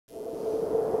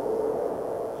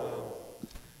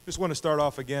Just want to start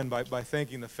off again by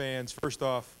thanking the fans. First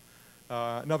off,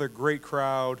 another great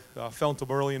crowd. Felt them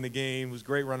early in the game. It was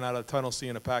great running out of the tunnel,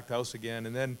 seeing a packed house again.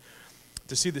 And then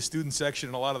to see the student section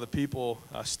and a lot of the people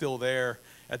still there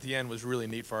at the end was really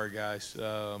neat for our guys. It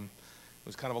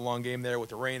was kind of a long game there with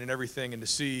the rain and everything, and to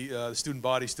see the student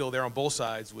body still there on both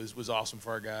sides was awesome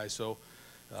for our guys. So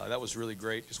that was really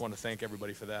great. Just want to thank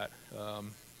everybody for that.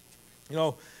 You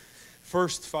know,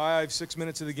 first 5-6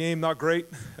 minutes of the game, not great.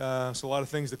 So a lot of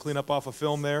things to clean up off of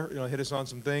film there. You know, hit us on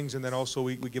some things, and then also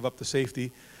we give up the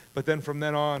safety. But then from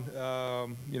then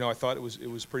on, you know, I thought it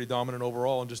was pretty dominant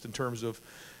overall, and just in terms of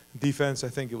defense, I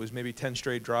think it was maybe 10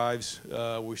 straight drives.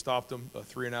 We stopped them,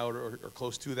 3 and out or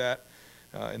close to that.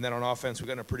 And then on offense, we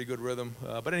got in a pretty good rhythm.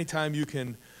 But anytime you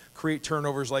can create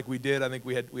turnovers like we did, I think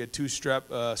we had 2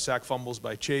 sack fumbles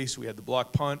by Chase. We had the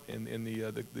block punt and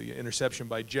the interception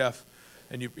by Jeff.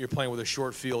 And you're playing with a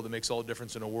short field. It makes all the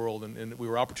difference in the world. And we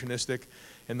were opportunistic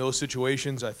in those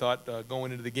situations. I thought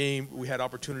going into the game, we had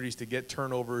opportunities to get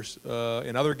turnovers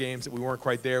in other games that we weren't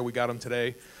quite there. We got them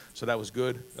today, so that was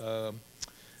good.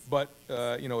 But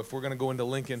you know, if we're going to go into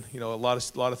Lincoln, you know, a lot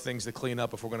of things to clean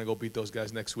up if we're going to go beat those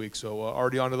guys next week. So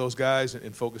already on to those guys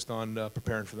and focused on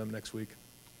preparing for them next week.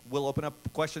 We'll open up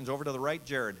questions over to the right.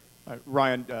 Jared.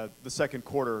 Ryan, the second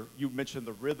quarter, you mentioned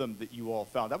the rhythm that you all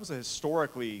found. That was a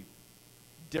historically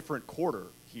different quarter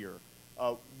here.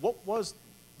 What was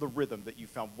the rhythm that you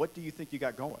found? What do you think you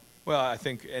got going? Well, I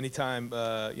think anytime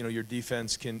you know, your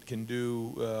defense can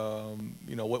do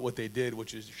you know, what they did,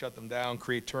 which is shut them down,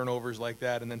 create turnovers like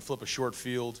that, and then flip a short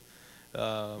field. You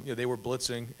know, they were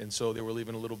blitzing, and so they were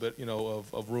leaving a little bit, you know,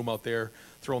 of room out there,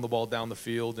 throwing the ball down the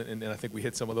field, and I think we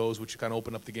hit some of those, which kind of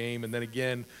opened up the game. And then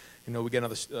again, you know, we get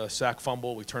another sack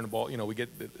fumble, we turn the ball, you know, we get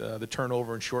the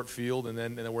turnover in short field, and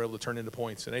then we're able to turn into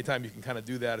points. And anytime you can kind of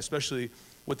do that, especially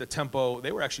with the tempo,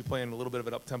 they were actually playing a little bit of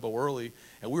an up-tempo early,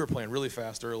 and we were playing really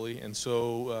fast early. And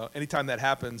so anytime that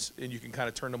happens and you can kind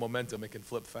of turn the momentum, it can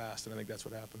flip fast, and I think that's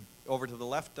what happened. Over to the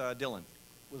left, Dylan.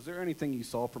 Was there anything you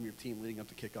saw from your team leading up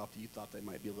to kickoff that you thought they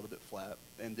might be a little bit flat?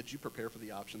 And did you prepare for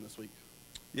the option this week?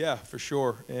 Yeah, for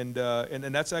sure. And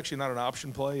that's actually not an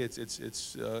option play.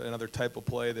 It's another type of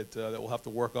play that we'll have to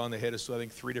work on. They hit us, I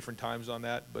think, 3 different times on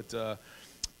that. But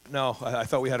no, I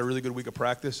thought we had a really good week of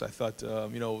practice. I thought,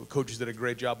 you know, coaches did a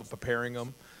great job of preparing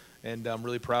them. And I'm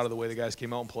really proud of the way the guys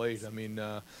came out and played. I mean,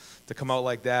 to come out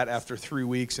like that after 3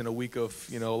 weeks and a week of,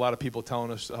 you know, a lot of people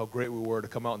telling us how great we were, to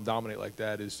come out and dominate like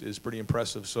that is pretty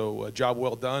impressive. So job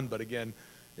well done. But again,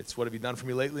 it's what have you done for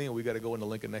me lately? And we got to go into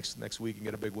Lincoln next week and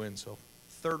get a big win. So.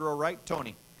 Third row right,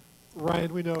 Tony.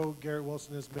 Ryan, we know Garrett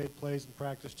Wilson has made plays in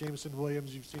practice. Jameson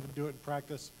Williams, you've seen him do it in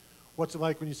practice. What's it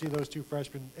like when you see those 2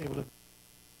 freshmen able to?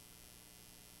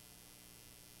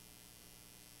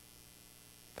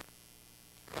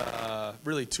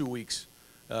 Really 2 weeks.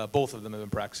 Both of them have been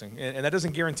practicing. And that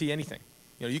doesn't guarantee anything.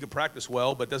 You know, you can practice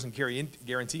well, but it doesn't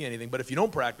guarantee anything. But if you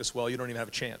don't practice well, you don't even have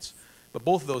a chance. But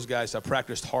both of those guys have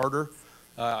practiced harder.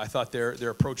 I thought their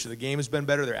approach to the game has been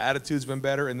better, their attitude's been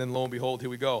better, and then lo and behold, here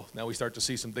we go. Now we start to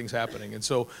see some things happening. And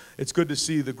so it's good to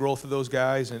see the growth of those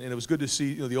guys, and it was good to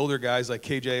see, you know, the older guys like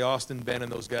KJ, Austin, Ben,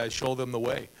 and those guys show them the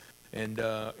way. And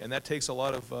that takes a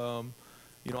lot of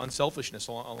you know, unselfishness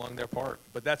along their part.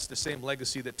 But that's the same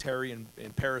legacy that Terry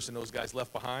and Paris and those guys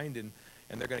left behind, and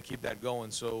they're going to keep that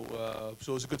going. So it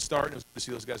was a good start, and it was good to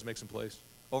see those guys make some plays.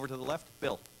 Over to the left,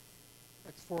 Bill.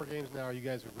 Next 4 games now, you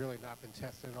guys have really not been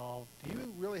tested at all. Do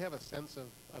you really have a sense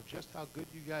of just how good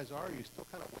you guys are? Or are you still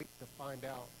kind of waiting to find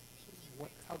out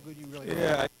how good you really are?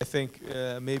 Yeah, I think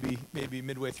maybe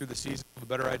midway through the season, we'll have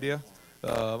a better idea.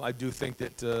 I do think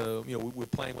that you know, we're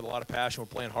playing with a lot of passion. We're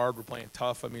playing hard. We're playing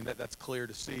tough. I mean, that's clear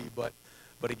to see. But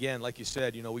again, like you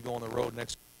said, you know, we go on the road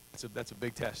next. That's a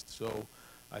big test. So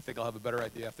I think I'll have a better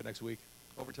idea after next week.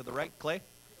 Over to the right, Clay.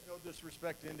 No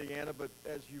disrespect to Indiana, but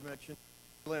as you mentioned,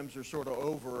 limbs are sort of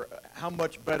over. How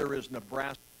much better is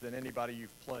Nebraska than anybody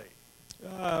you've played?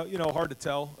 You know, hard to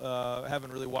tell. I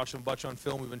haven't really watched them much on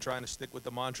film. We've been trying to stick with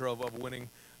the mantra of winning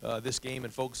this game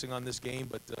and focusing on this game.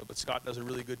 But Scott does a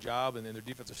really good job, and then their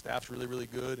defensive staff's really, really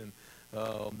good, and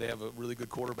they have a really good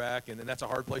quarterback, and that's a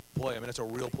hard place to play. I mean, that's a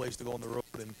real place to go on the road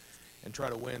and try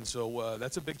to win. So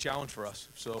that's a big challenge for us.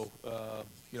 So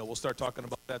you know, we'll start talking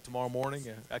about that tomorrow morning.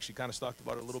 Actually, kind of talked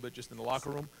about it a little bit just in the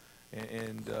locker room,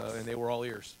 and they were all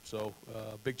ears. So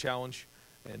big challenge,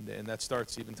 and that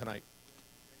starts even tonight.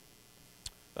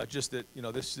 Just that, you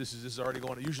know, this is already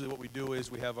going. Usually, what we do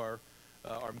is we have our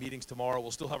meetings tomorrow.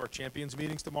 We'll still have our champions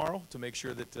meetings tomorrow to make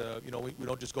sure that you know, we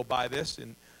don't just go by this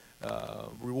and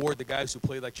reward the guys who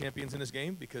played like champions in this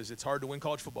game, because it's hard to win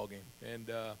college football game, and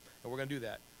we're going to do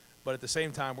that. But at the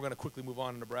same time, we're going to quickly move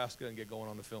on to Nebraska and get going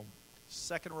on the film.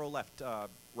 Second row left,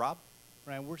 Rob.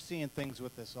 Ryan, we're seeing things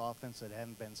with this offense that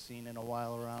haven't been seen in a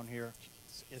while around here.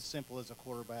 It's as simple as a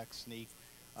quarterback sneak.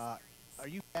 Are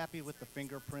you happy with the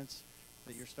fingerprints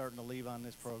that you're starting to leave on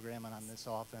this program and on this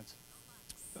offense?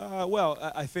 Well,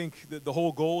 I think the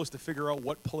whole goal is to figure out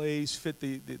what plays fit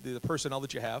the personnel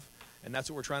that you have, and that's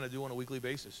what we're trying to do on a weekly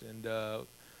basis. And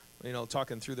you know,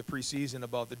 talking through the preseason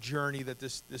about the journey that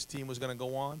this team was going to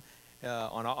go on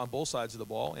both sides of the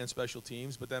ball and special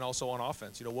teams, but then also on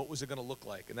offense. You know, what was it going to look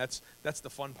like? And that's the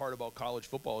fun part about college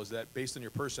football, is that based on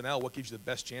your personnel, what gives you the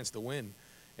best chance to win.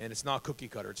 And it's not cookie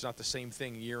cutter. It's not the same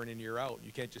thing year in and year out.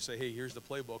 You can't just say, hey, here's the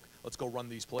playbook, let's go run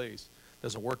these plays. It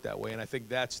doesn't work that way. And I think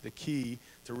that's the key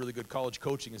to really good college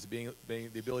coaching, is being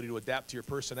the ability to adapt to your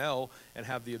personnel and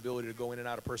have the ability to go in and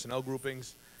out of personnel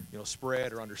groupings, you know,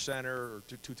 spread or under center, or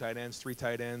two tight ends, three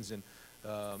tight ends. And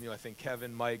you know, I think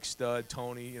Kevin, Mike, Stud,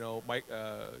 Tony, you know, Mike,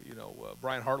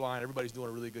 Brian Hartline, everybody's doing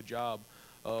a really good job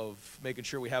of making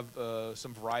sure we have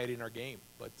some variety in our game.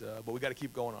 But we got to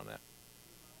keep going on that.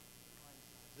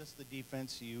 Is this the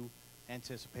defense you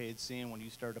anticipated seeing when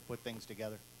you started to put things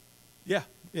together? Yeah.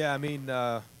 I mean,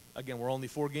 again, we're only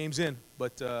 4 games in,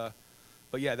 but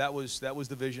yeah, that was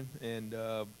the vision, and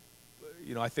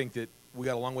you know, I think that we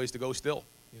got a long ways to go still.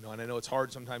 You know, and I know it's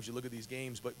hard sometimes. You look at these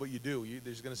games, but you do.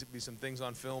 There's going to be some things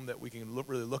on film that we can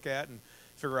really look at and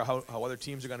figure out how other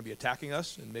teams are going to be attacking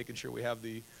us, and making sure we have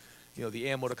the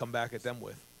ammo to come back at them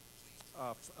with.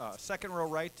 Second row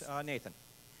right, Nathan.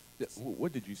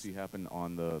 What did you see happen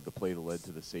on the play that led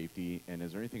to the safety? And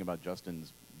is there anything about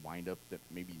Justin's windup that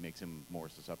maybe makes him more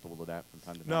susceptible to that from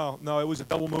time to time? No, it was a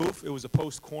double move. It was a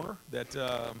post corner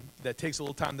that takes a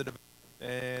little time to develop.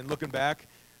 And looking back,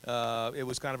 it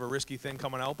was kind of a risky thing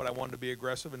coming out, but I wanted to be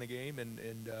aggressive in the game. And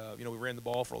you know, we ran the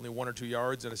ball for only 1 or 2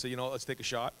 yards, and I said, you know, let's take a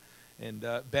shot. And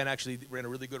Ben actually ran a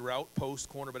really good route post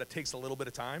corner, but it takes a little bit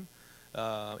of time.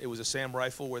 It was a Sam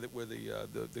rifle where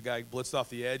the guy blitzed off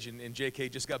the edge, and J.K.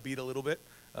 just got beat a little bit,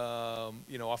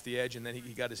 you know, off the edge, and then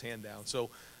he got his hand down. So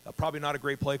probably not a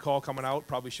great play call coming out.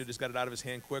 Probably should have just got it out of his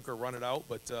hand quick or run it out.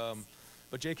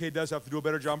 But J.K. does have to do a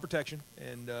better job in protection,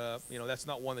 and you know, that's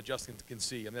not one that Justin can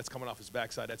see. I mean, that's coming off his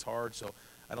backside. That's hard. So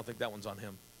I don't think that one's on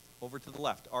him. Over to the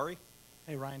left, Ari.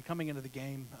 Hey, Ryan, coming into the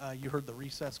game, you heard the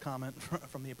recess comment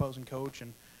from the opposing coach,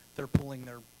 and they're pulling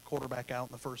their quarterback out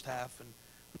in the first half. And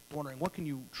I'm wondering, what can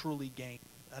you truly gain?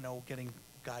 I know getting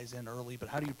guys in early, but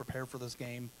how do you prepare for this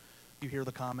game? You hear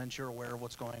the comments, you're aware of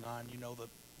what's going on, you know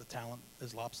the talent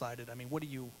is lopsided. I mean, what are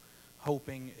you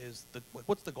hoping is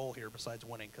what's the goal here besides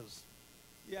winning? Because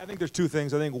yeah, I think there's 2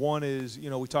 things. I think one is, you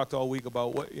know, we talked all week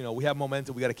about what, you know, we have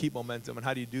momentum, we got to keep momentum, and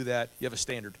how do you do that? You have a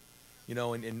standard, you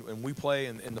know, and we play,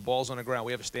 and the ball's on the ground.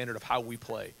 We have a standard of how we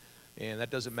play, and that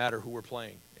doesn't matter who we're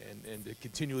playing, and to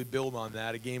continually build on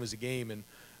that. A game is a game, and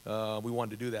we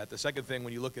wanted to do that. The second thing,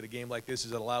 when you look at a game like this,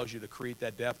 is it allows you to create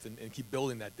that depth and keep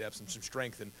building that depth and some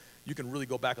strength, and you can really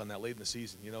go back on that late in the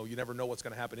season. You know, you never know what's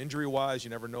going to happen injury-wise. You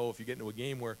never know if you get into a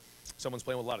game where someone's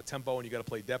playing with a lot of tempo and you got to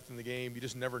play depth in the game. You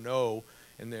just never know.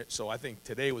 And so I think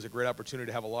today was a great opportunity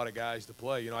to have a lot of guys to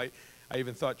play. You know, I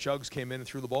even thought Chugs came in and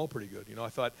threw the ball pretty good. You know, I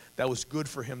thought that was good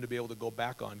for him to be able to go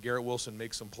back on. Garrett Wilson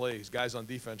makes some plays. Guys on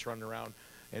defense running around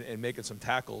and making some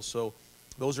tackles. So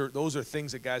those are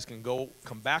things that guys can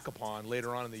come back upon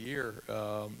later on in the year,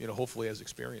 you know, hopefully as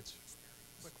experience.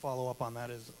 quick follow-up on that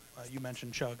is you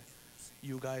mentioned Chug.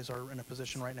 You guys are in a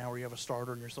position right now where you have a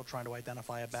starter and you're still trying to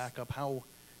identify a backup. How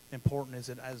important is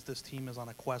it, as this team is on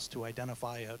a quest to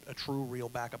identify a true, real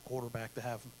backup quarterback, to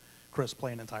have Chris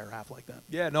play an entire half like that?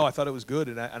 Yeah, no, I thought it was good,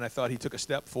 and I thought he took a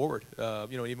step forward.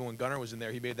 You know, even when Gunnar was in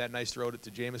there, he made that nice throw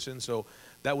to Jameson, so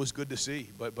that was good to see.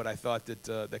 But I thought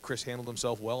that Chris handled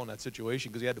himself well in that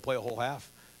situation, because he had to play a whole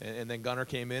half, and then Gunnar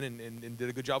came in and did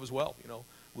a good job as well. You know,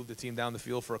 moved the team down the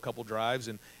field for a couple drives,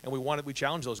 and we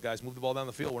challenged those guys, move the ball down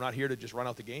the field. We're not here to just run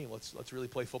out the game. Let's really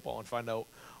play football and find out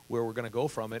where we're going to go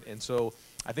from it. And so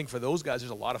I think for those guys,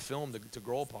 there's a lot of film to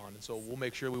grow upon, and so we'll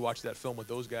make sure we watch that film with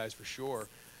those guys for sure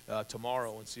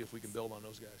tomorrow and see if we can build on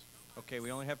those guys. Okay, we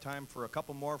only have time for a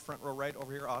couple more. Front row right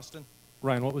over here, Austin.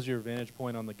 Ryan, what was your vantage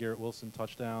point on the Garrett Wilson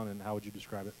touchdown, and how would you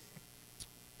describe it?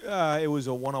 It was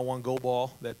a one-on-one go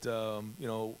ball that, you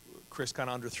know, Chris kind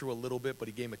of underthrew a little bit, but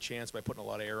he gave him a chance by putting a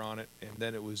lot of air on it. And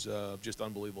then it was just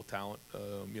unbelievable talent,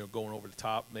 you know, going over the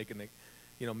top,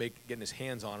 getting his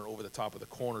hands on it over the top of the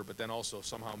corner, but then also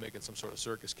somehow making some sort of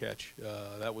circus catch.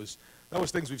 That was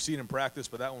things we've seen in practice,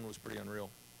 but that one was pretty unreal.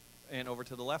 And over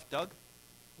to the left, Doug.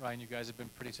 Ryan, you guys have been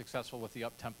pretty successful with the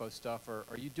up-tempo stuff. Are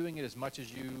you doing it as much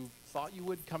as you thought you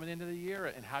would coming into the year?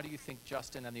 And how do you think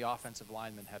Justin and the offensive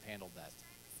linemen have handled that?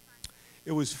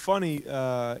 It was funny.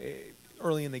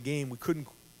 Early in the game, we couldn't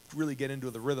really get into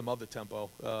the rhythm of the tempo.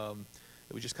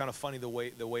 It was just kind of funny the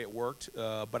way it worked.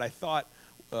 But I thought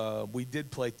we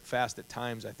did play fast at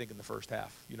times, I think, in the first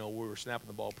half. We were snapping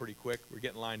the ball pretty quick. We were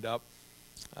getting lined up.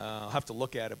 I'll have to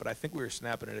look at it, but I think we were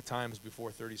snapping it at times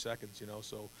before 30 seconds,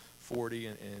 so 40,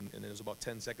 and there was about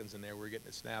 10 seconds in there we were getting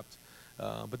it snapped.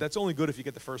 But that's only good if you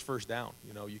get the first down.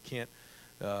 You can't,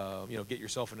 get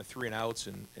yourself into 3 and outs,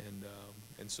 and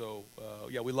so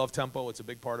yeah, we love tempo. It's a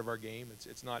big part of our game.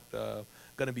 It's not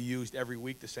going to be used every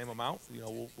week the same amount.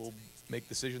 We'll make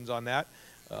decisions on that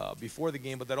before the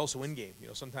game, but that also in game.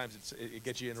 Sometimes it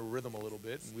gets you in a rhythm a little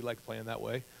bit, and we like playing that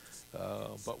way.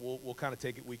 But we'll kind of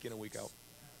take it week in and week out.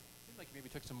 Seemed like you maybe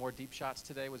took some more deep shots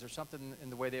today. Was there something in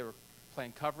the way they were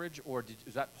playing coverage, or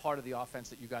is that part of the offense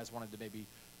that you guys wanted to maybe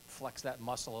flex that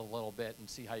muscle a little bit and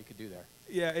see how you could do there?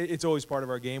 Yeah, it's always part of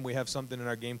our game. We have something in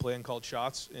our game plan called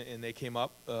shots, and they came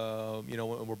up. And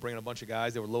we're bringing a bunch of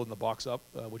guys. They were loading the box up,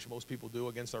 which most people do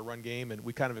against our run game, and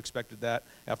we kind of expected that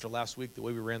after last week, the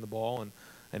way we ran the ball. And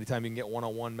anytime you can get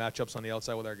one-on-one matchups on the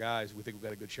outside with our guys, we think we've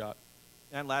got a good shot.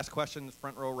 And last question,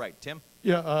 front row right. Tim?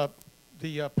 Yeah,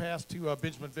 the pass to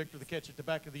Benjamin Victor, the catch at the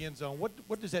back of the end zone,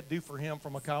 what does that do for him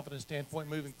from a confidence standpoint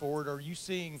moving forward? Are you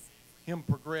seeing him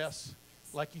progress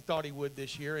like you thought he would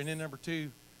this year? And then number 2,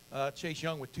 Chase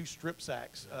Young with 2 strip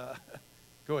sacks.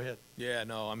 Go ahead. Yeah,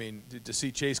 no, I mean, to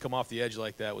see Chase come off the edge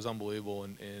like that was unbelievable.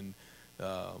 And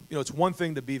it's one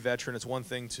thing to be veteran. It's one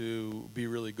thing to be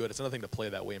really good. It's another thing to play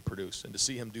that way and produce. And to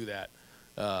see him do that,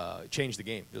 change the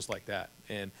game just like that.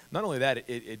 And not only that,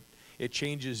 it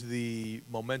changes the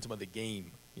momentum of the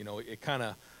game. It kind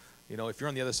of, if you're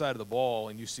on the other side of the ball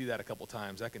and you see that a couple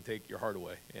times, that can take your heart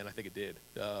away. And I think it did.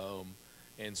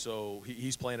 And so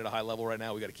he's playing at a high level right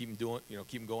now. We got to keep him doing,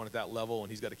 keep him going at that level, and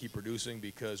he's got to keep producing,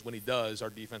 because when he does, our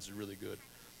defense is really good.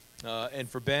 And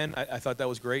for Ben, I thought that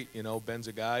was great. Ben's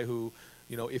a guy who,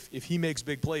 if he makes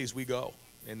big plays, we go.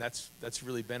 And that's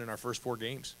really been in our first 4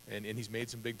 games. And he's made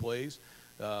some big plays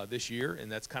this year,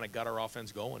 and that's kind of got our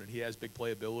offense going. And he has big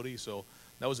playability, so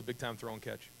that was a big-time throw and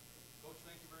catch.